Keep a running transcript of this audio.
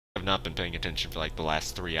I've not been paying attention for like the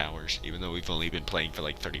last 3 hours, even though we've only been playing for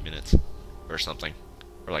like 30 minutes or something,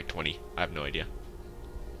 or like 20. I have no idea.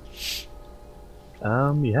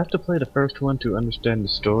 You have to play the first one to understand the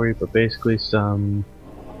story, but basically some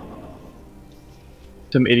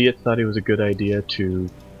idiot thought it was a good idea to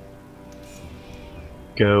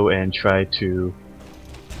go and try to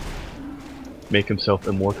make himself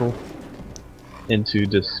immortal into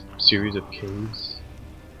this series of caves.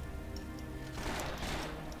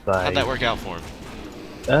 How'd that work out for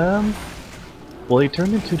him? Well, he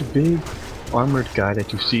turned into the big armored guy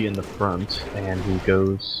that you see in the front, and he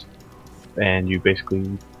goes, and you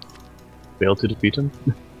basically fail to defeat him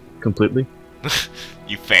completely.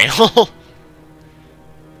 You fail?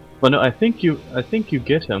 Well, no, I think you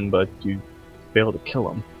get him, but you fail to kill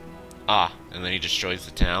him. Ah, and then he destroys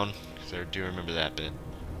the town? Because I do remember that bit.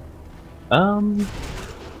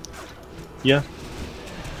 Yeah.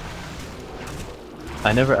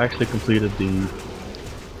 I never actually completed the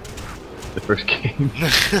first game.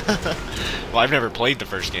 Well, I've never played the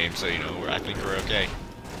first game, so, you know, I think we're okay.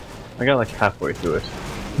 I got like halfway through it.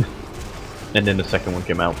 And then the second one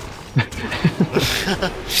came out.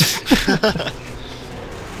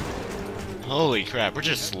 Holy crap, we're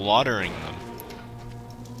just slaughtering them.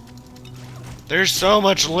 There's so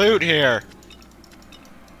much loot here!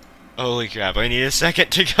 Holy crap, I need a second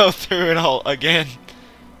to go through it all again.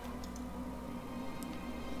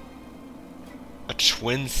 A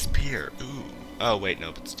twin spear, ooh. Oh wait,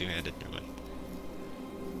 nope, it's two-handed, never mind.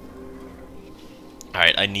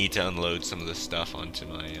 Alright, I need to unload some of this stuff onto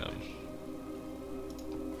my,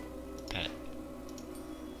 pet.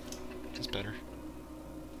 Is this better?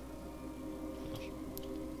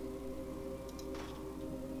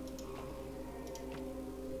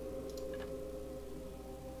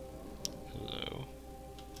 Hello.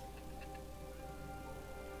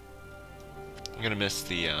 I'm gonna miss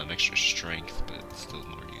the, extra strength, but it's still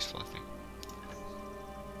more useful, I think.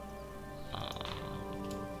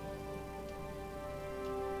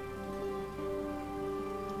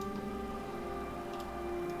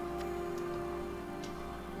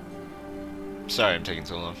 Sorry I'm taking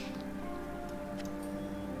so long.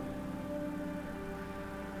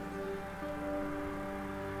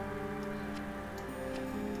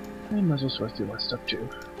 I might as well sort through my stuff too.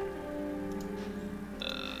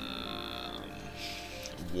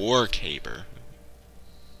 War caper.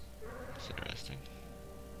 That's interesting.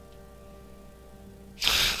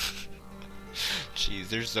 Jeez,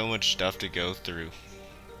 there's so much stuff to go through.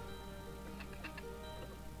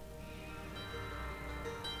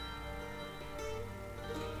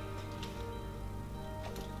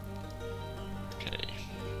 Okay.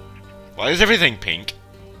 Why is everything pink?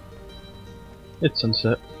 It's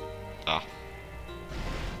sunset. Ah.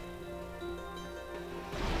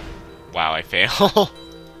 Wow, I fail.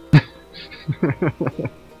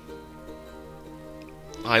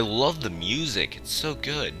 I love the music, it's so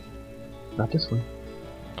good. Not this one.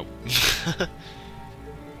 Oh.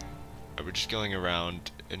 We're just going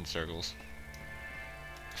around in circles.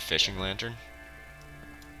 Fishing lantern?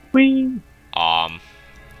 Whee! I'm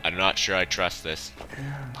not sure I trust this.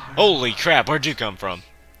 Holy crap, where'd you come from?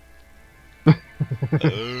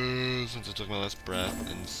 Since I took my last breath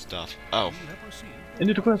and stuff. Oh.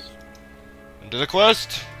 Into the quest. Into the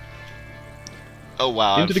quest! Oh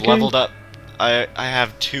wow, Into I've the leveled cave. up. I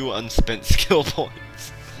have 2 unspent skill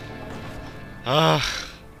points. Alright,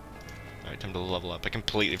 time to level up. I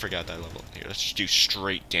completely forgot that I leveled up. Here, let's just do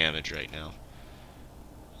straight damage right now.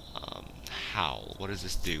 Howl. What does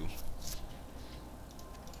this do?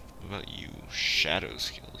 What about you? Shadow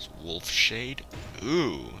skills. Wolf Shade?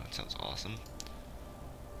 Ooh, that sounds awesome.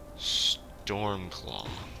 Stormclaw.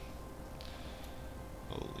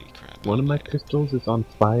 Holy crap. One of my pistols is on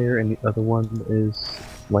fire and the other one is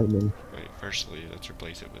lightning. Wait, firstly, let's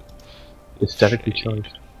replace it with... It's statically Shade.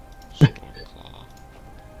 charged. Stormclaw.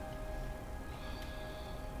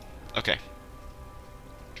 Okay.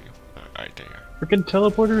 Alright, there you are. Freaking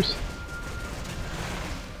teleporters!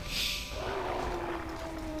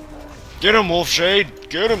 Get him, Wolfshade!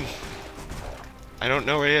 Get him! I don't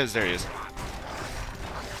know where he is. There he is.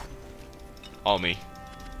 All me.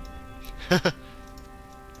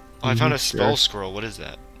 Oh, I found a spell scroll. What is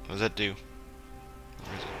that? What does that do?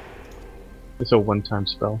 Where is it? It's a one-time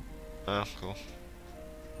spell. Oh, cool.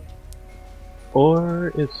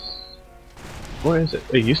 Or is it?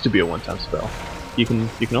 It used to be a one-time spell. You can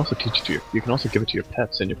also teach it to you can also give it to your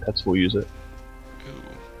pets, and your pets will use it. Ooh.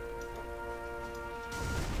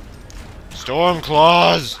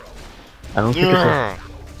 Stormclaws! I don't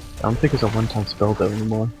think it's a one-time spell though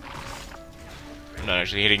anymore. I'm not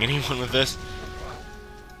actually hitting anyone with this.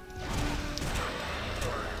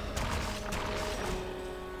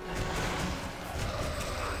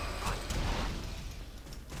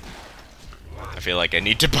 feel like I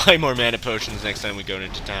need to buy more mana potions next time we go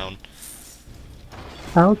into town.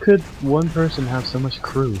 How could one person have so much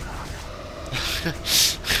crew?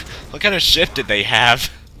 What kind of ship did they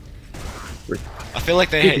have? I feel like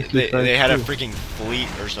they had a freaking fleet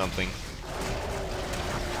or something.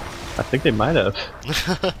 I think they might have.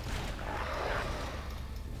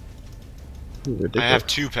 I have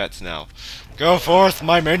 2 pets now. Go forth,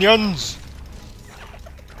 my minions!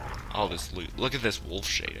 All this loot. Look at this wolf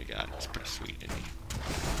shade I got. It's pretty sweet, isn't it?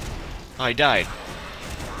 Oh, I died.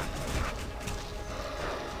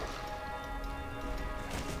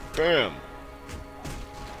 Boom.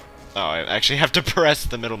 Oh, I actually have to press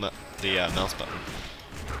the middle mouse button.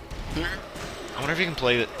 I wonder if you can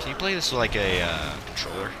play it. Can you play this with like a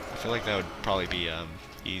controller? I feel like that would probably be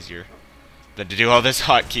easier than to do all this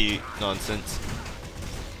hotkey nonsense.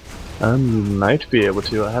 You might be able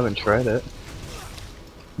to. I haven't tried it.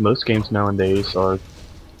 Most games nowadays are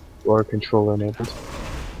controller enabled.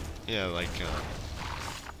 Yeah, like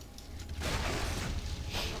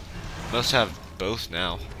most have both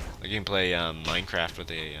now. Like you can play Minecraft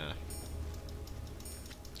with a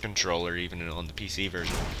controller, even on the PC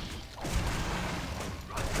version.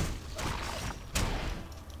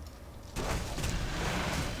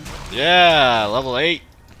 Yeah, level 8.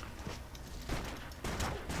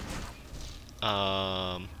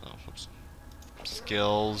 Oh, whoops.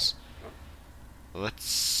 Skills.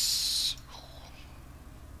 Let's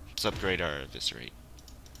upgrade our eviscerate.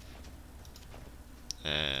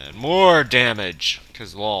 And more damage,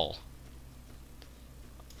 cause lol.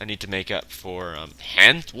 I need to make up for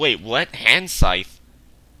wait, what? Hand scythe?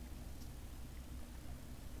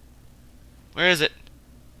 Where is it?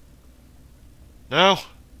 No.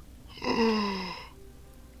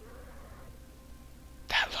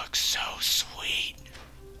 That looks so sweet.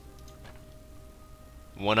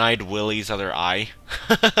 One-eyed Willie's other eye.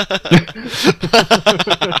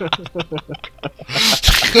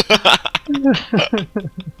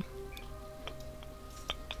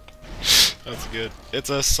 That's good. It's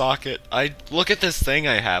a socket. Look at this thing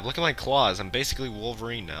I have. Look at my claws. I'm basically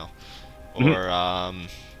Wolverine now. Or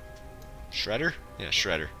Shredder? Yeah,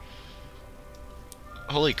 Shredder.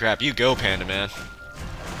 Holy crap, you go, Panda Man.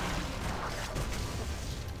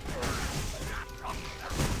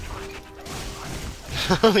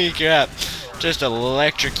 Holy crap. Just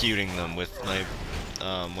electrocuting them with my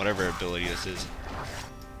whatever ability this is.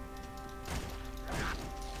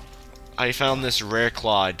 I found this rare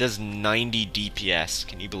claw. It does 90 DPS.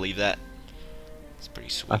 Can you believe that? It's pretty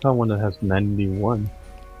sweet. I found one that has 91.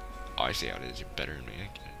 Oh, I see how it is. You're better than me. I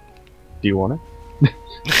get it. Do you want it?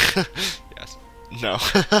 Yes. No.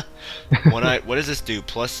 What does this do?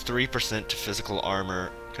 Plus 3% to physical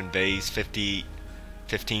armor. Conveys 15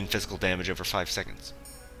 physical damage over 5 seconds.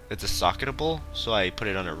 It's a socketable, so I put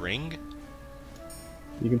it on a ring.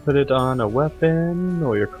 You can put it on a weapon,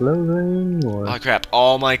 or your clothing, or... Oh crap,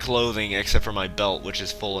 all my clothing except for my belt, which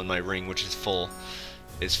is full, and my ring, which is full,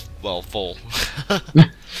 is, well, full.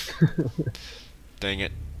 Dang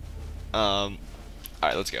it. Alright,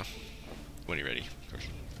 let's go. When you're ready.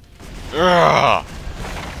 Ugh! I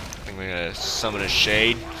think we're gonna summon a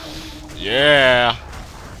shade. Yeah!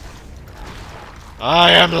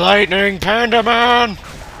 I am Lightning Panda Man!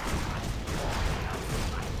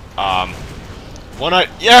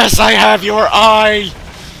 Yes, I have your eye!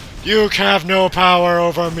 You have no power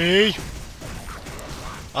over me!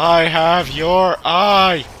 I have your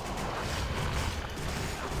eye!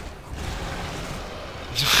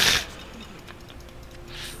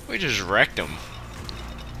 We just wrecked him.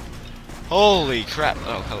 Holy crap.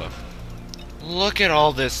 Oh, hello. Look at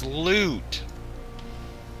all this loot!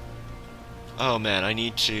 Oh man, I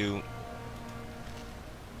need to...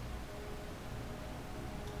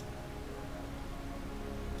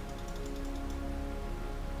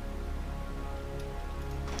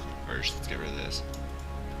 First, let's get rid of this.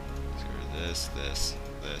 Let's get rid of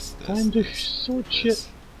this. Time to sort shit.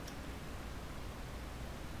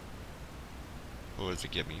 What does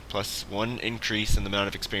it give me? Plus 1 increase in the amount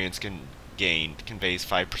of experience gained. Conveys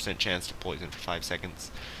 5% chance to poison for 5 seconds.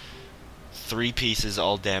 3 pieces,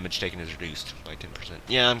 all damage taken is reduced by 10%.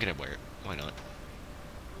 Yeah, I'm gonna wear it. Why not?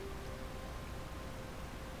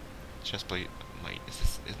 Chestplate might.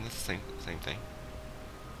 Isn't this the same thing?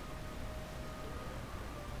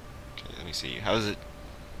 Okay, let me see. How is it?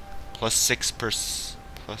 Plus 6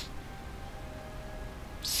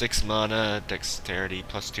 mana, dexterity,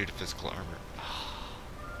 plus 2 to physical armor.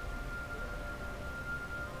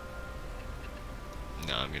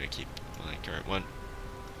 No, I'm gonna keep my current one.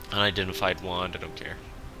 Unidentified wand, I don't care.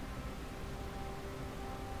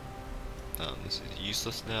 This is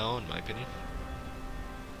useless now, in my opinion.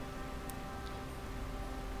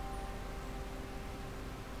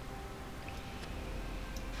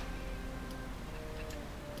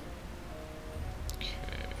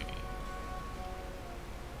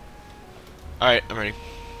 Alright, I'm ready.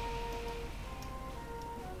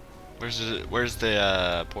 Where's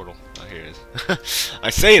the portal? Oh, here it is.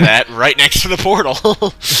 I say that right next to the portal.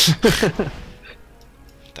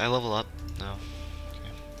 Did I level up? No.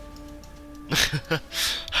 Okay.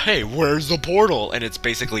 Hey, where's the portal? And it's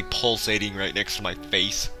basically pulsating right next to my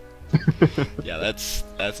face. Yeah, that's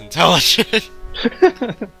intelligent.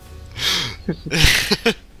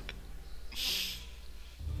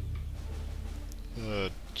 Oh,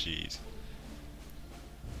 jeez.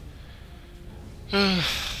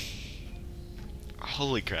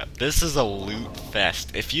 Holy crap, this is a loot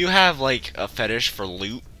fest. If you have, like, a fetish for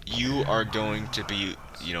loot, you are going to be...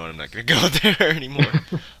 You know what, I'm not gonna go there anymore.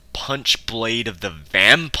 Punch Blade of the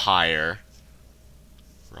Vampire.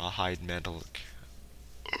 Rawhide Mantle.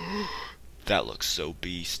 That looks so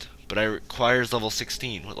beast. But it requires level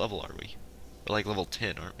 16. What level are we? We're like level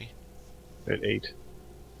 10, aren't we? At 8.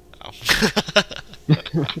 Oh.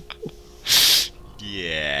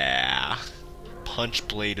 Yeah. Punch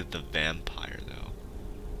Blade of the Vampire, though.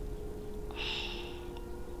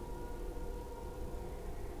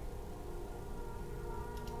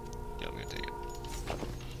 Yeah, I'm gonna take it.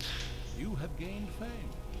 You have gained fame.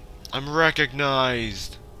 I'm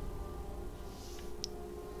recognized.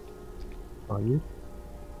 Are you?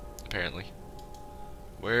 Apparently.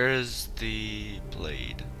 Where is the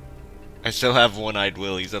blade? I still have One-Eyed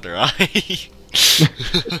Willie's other eye.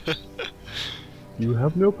 You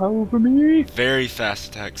have no power over me! Very fast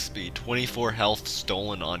attack speed. 24 health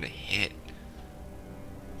stolen on hit.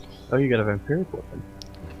 Oh, you got a vampiric weapon.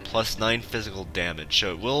 Plus 9 physical damage.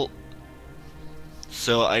 So it will...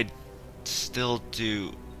 So I still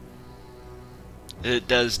do... It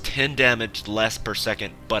does 10 damage less per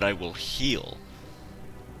second, but I will heal.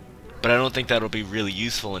 But I don't think that'll be really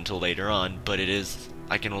useful until later on, but it is...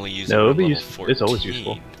 I can only use it No, on it'll be level useful. 14. It's always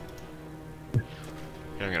useful. And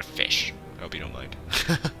I'm gonna fish. I hope you don't mind.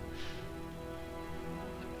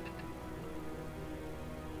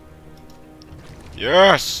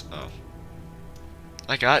 Yes! Oh.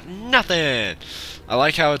 I got nothing! I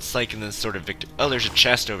like how it's like in this sort of victim. Oh, there's a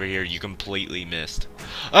chest over here you completely missed.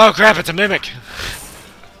 Oh crap, it's a mimic!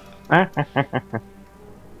 A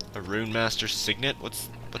Rune Master Signet? What's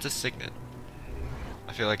a signet?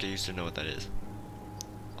 I feel like I used to know what that is.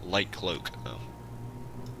 A light cloak. Oh.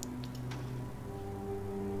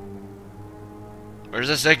 Where's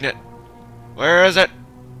the signet? Where is it?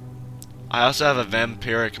 I also have a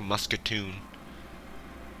vampiric musketoon.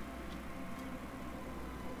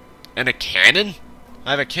 And a cannon?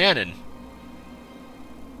 I have a cannon.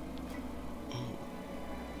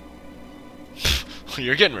 Ooh.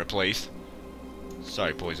 You're getting replaced.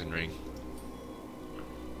 Sorry, Poison Ring.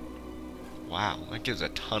 Wow, that gives a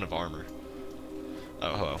ton of armor.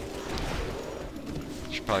 Oh, hello.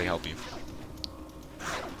 Should probably help you.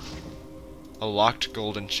 A locked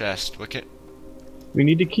golden chest. What can... We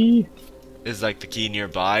need a key. Is like the key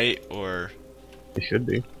nearby, or... It should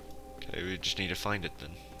be. Okay, we just need to find it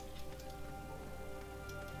then.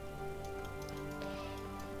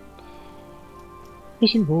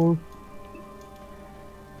 Fishing pole.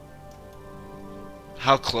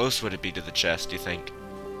 How close would it be to the chest, do you think?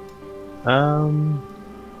 I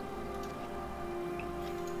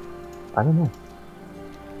don't know.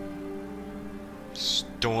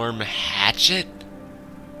 Storm Hatchet?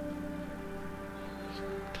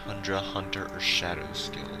 Tundra Hunter or Shadow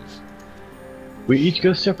skills? We each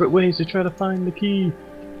go separate ways to try to find the key.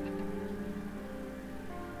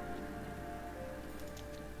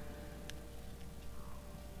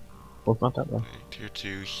 Well, it's not that long. Okay, tier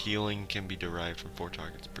 2, healing can be derived from 4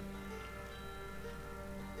 targets per...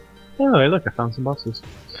 Oh, hey, look, I found some bosses.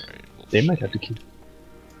 Alright, we'll They might have the key.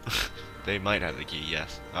 They might have the key,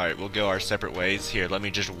 yes. Alright, we'll go our separate ways. Here, let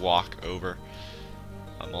me just walk over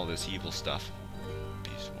all this evil stuff.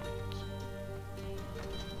 Beast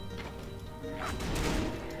Warnings.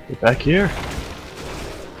 Get back here.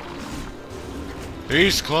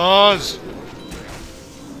 Beast Claws!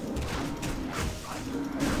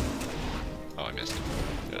 Oh, I missed.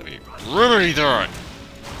 Gotta be remedy that!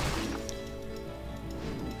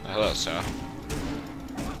 Hello, sir.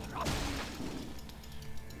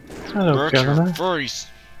 Hello, Work your Governor. furries.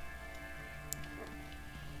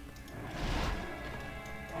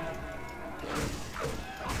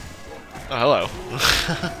 Oh, hello.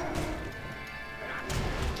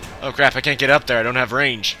 Oh crap, I can't get up there, I don't have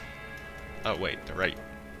range. Oh wait, they're right.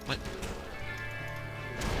 What?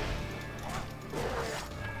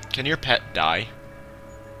 Can your pet die?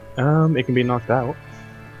 It can be knocked out.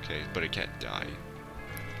 Okay, but it can't die.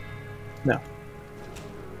 No.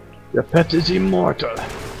 Your pet is immortal.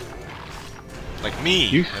 Like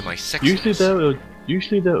me and my sexiness.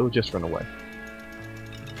 Usually though, it'll just run away.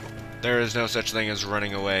 There is no such thing as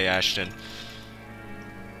running away, Ashton.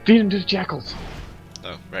 Feed him to the jackals!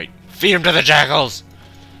 Oh, right. Feed him to the jackals!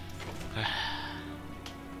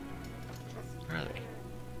 Where are they?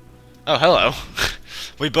 Oh, hello.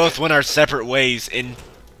 We both went our separate ways in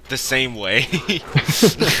the same way.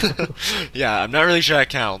 Yeah, I'm not really sure that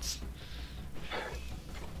counts.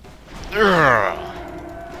 Urgh.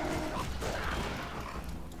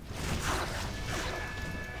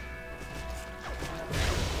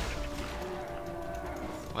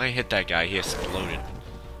 When I hit that guy, he exploded.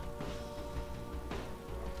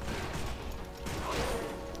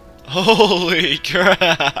 Holy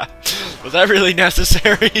crap! Was that really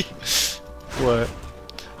necessary? What?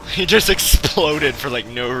 He just exploded for like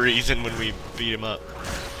no reason when we beat him up.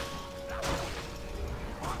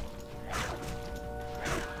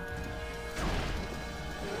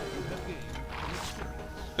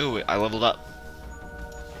 Ooh, I leveled up.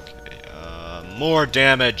 Okay, more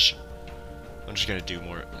damage. I'm just gonna do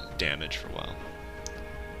more damage for a while.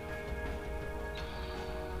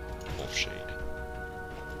 Wolf Shade.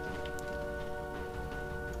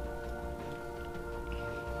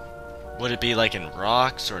 Would it be like in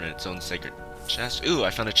rocks or in its own sacred chest? Ooh,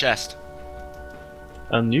 I found a chest.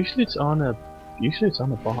 Usually it's on a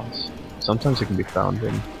boss. Sometimes it can be found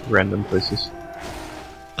in random places.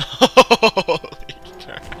 Holy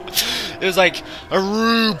crap. It was like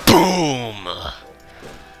a boom.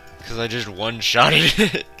 Because I just one-shotted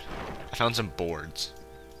it. I found some boards.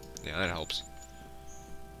 Yeah, that helps.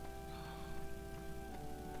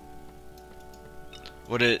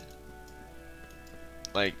 Would it...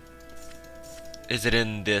 like... is it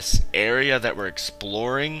in this area that we're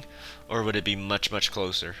exploring? Or would it be much, much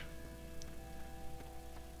closer?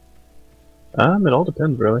 It all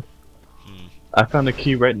depends, really. I found a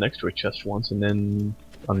key right next to a chest once, and then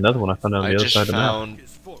another one I found on the other side of the map.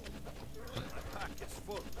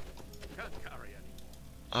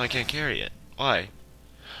 Oh, I can't carry it. Why?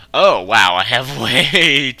 Oh, wow, I have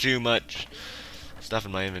way too much stuff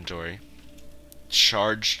in my inventory.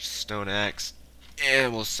 Charged stone axe.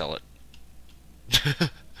 And we'll sell it.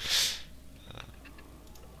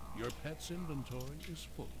 Your pet's inventory is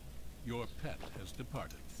full. Your pet has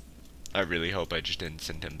departed. I really hope I just didn't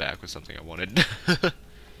send him back with something I wanted.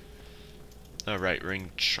 Alright,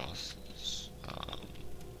 ring chassis.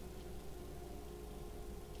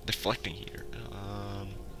 Deflecting heater.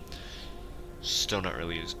 Still not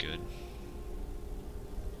really as good.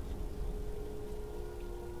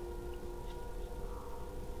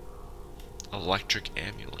 Electric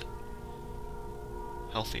amulet.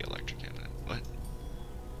 Healthy electric amulet. What?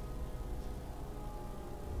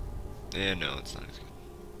 Yeah, no, it's not as good.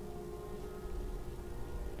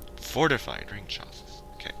 Fortified ring chassis.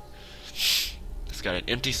 Okay. It's got an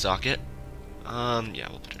empty socket. Yeah,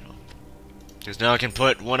 we'll put it on. Because now I can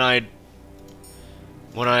put one-eyed...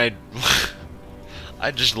 I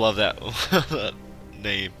just love that, that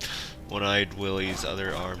name. One-eyed Willie's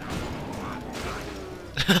other arm.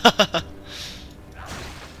 I'm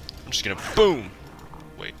just gonna boom!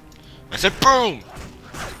 Wait. I said boom!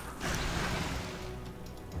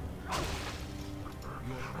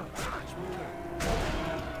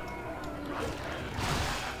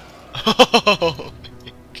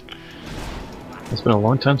 It's been a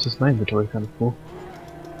long time since my inventory kind of full.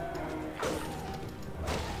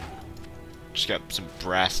 Just got some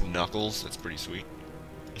brass knuckles. That's pretty sweet.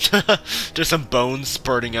 Just some bones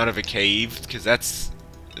spurting out of a cave, because that's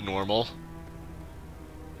normal.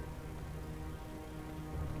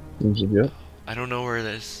 Seems good. I don't know where it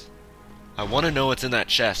is. I want to know what's in that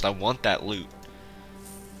chest. I want that loot.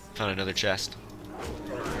 Found another chest.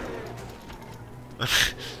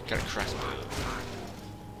 Got a crossbow.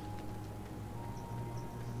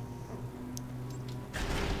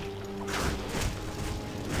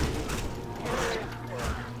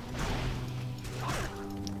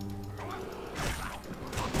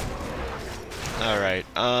 Alright,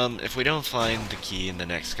 if we don't find the key in the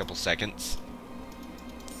next couple seconds,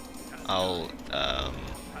 I'll,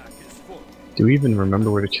 Do we even remember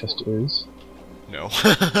where the chest is? no.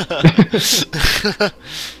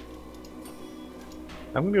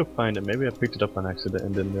 I'm gonna go find it. Maybe I picked it up on accident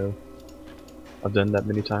and didn't know. I've done that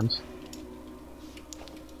many times.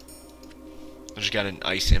 I just got an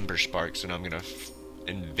ice ember spark, so now I'm gonna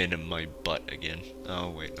envenom my butt again. Oh,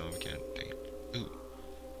 wait, no, I can't. Dang it. Ooh.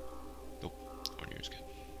 Nope. One year's good.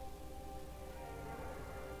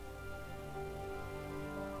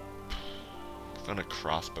 Found a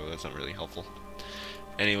crossbow, that's not really helpful.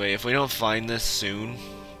 Anyway, if we don't find this soon,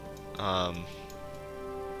 find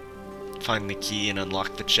the key and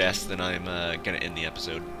unlock the chest, then I'm gonna end the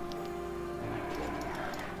episode.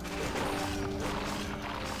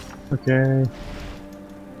 Okay.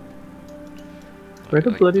 Where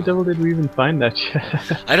the bloody devil did we even find that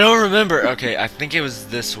chest? I don't remember. Okay, I think it was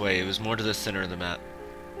this way. It was more to the center of the map.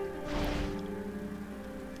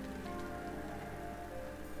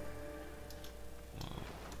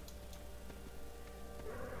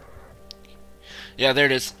 Yeah, there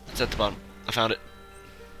it is. It's at the bottom. I found it.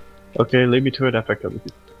 Okay, lead me to it after I kill you.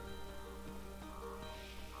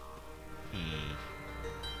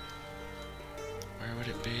 Where would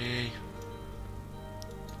it be?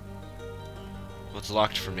 Well, it's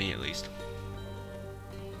locked for me, at least.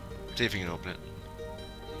 See if you can open it.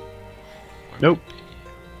 Where would Nope. it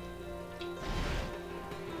be?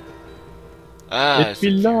 Ah, It's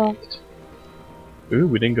be locked. Ooh,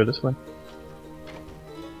 we didn't go this way.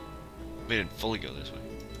 We didn't fully go this way.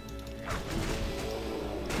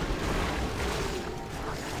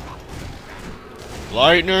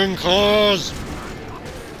 Lightning claws!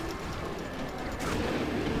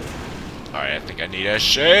 Alright, I think I need a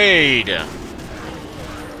shade!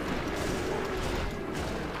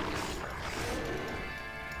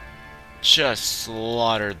 Just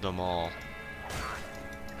slaughtered them all.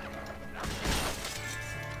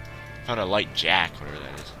 Found a light jack, whatever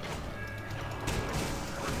that is.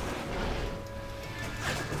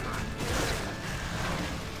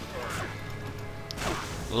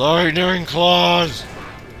 Lightning claws!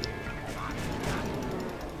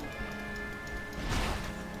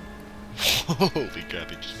 Holy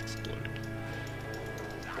crap, it just exploded.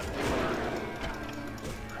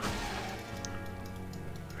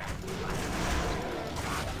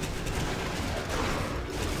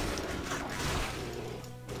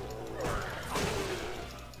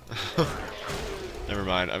 Never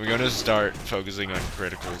mind, I'm gonna start focusing on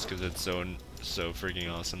criticals because it's so freaking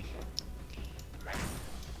awesome.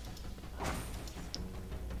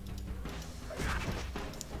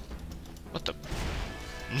 What the?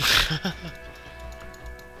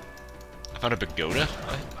 I found a pagoda?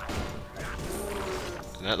 What?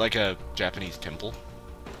 Isn't that like a Japanese temple?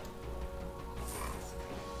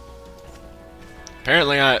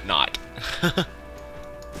 Apparently not.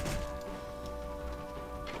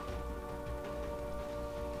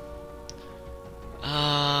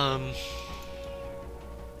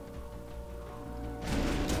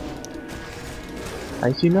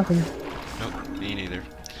 I see nothing. Nope, me neither.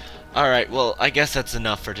 Alright, well, I guess that's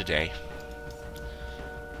enough for today.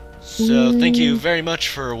 So, thank you very much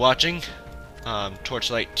for watching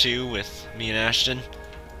TorchLight 2 with me and Ashton.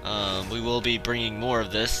 We will be bringing more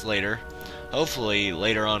of this later. Hopefully,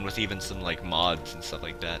 later on with even some, like, mods and stuff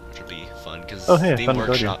like that, which will be fun, because Oh, hey, I Steam found a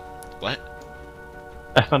Workshop... Guardian.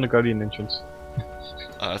 What? I found a Guardian entrance.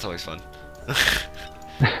 Oh, that's always fun.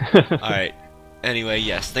 Alright. Anyway,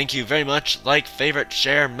 yes, thank you very much. Like, favorite,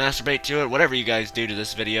 share, masturbate to it, whatever you guys do to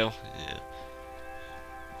this video. Yeah.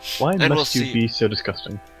 Why And must you be so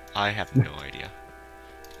disgusting? I have no idea.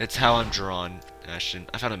 It's how I'm drawn, Ashton.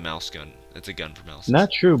 I found a mouse gun. It's a gun for mouses.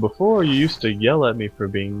 Not true. Before you used to yell at me for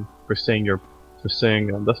saying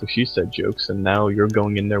that's what she said jokes, and now you're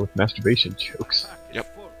going in there with masturbation jokes.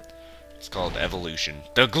 Yep. It's called evolution.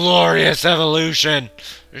 The glorious evolution!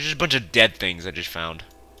 There's just a bunch of dead things I just found.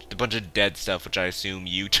 Just a bunch of dead stuff, which I assume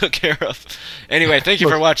you took care of. Anyway, thank you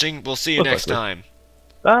for watching. We'll see you next time.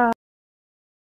 Bye!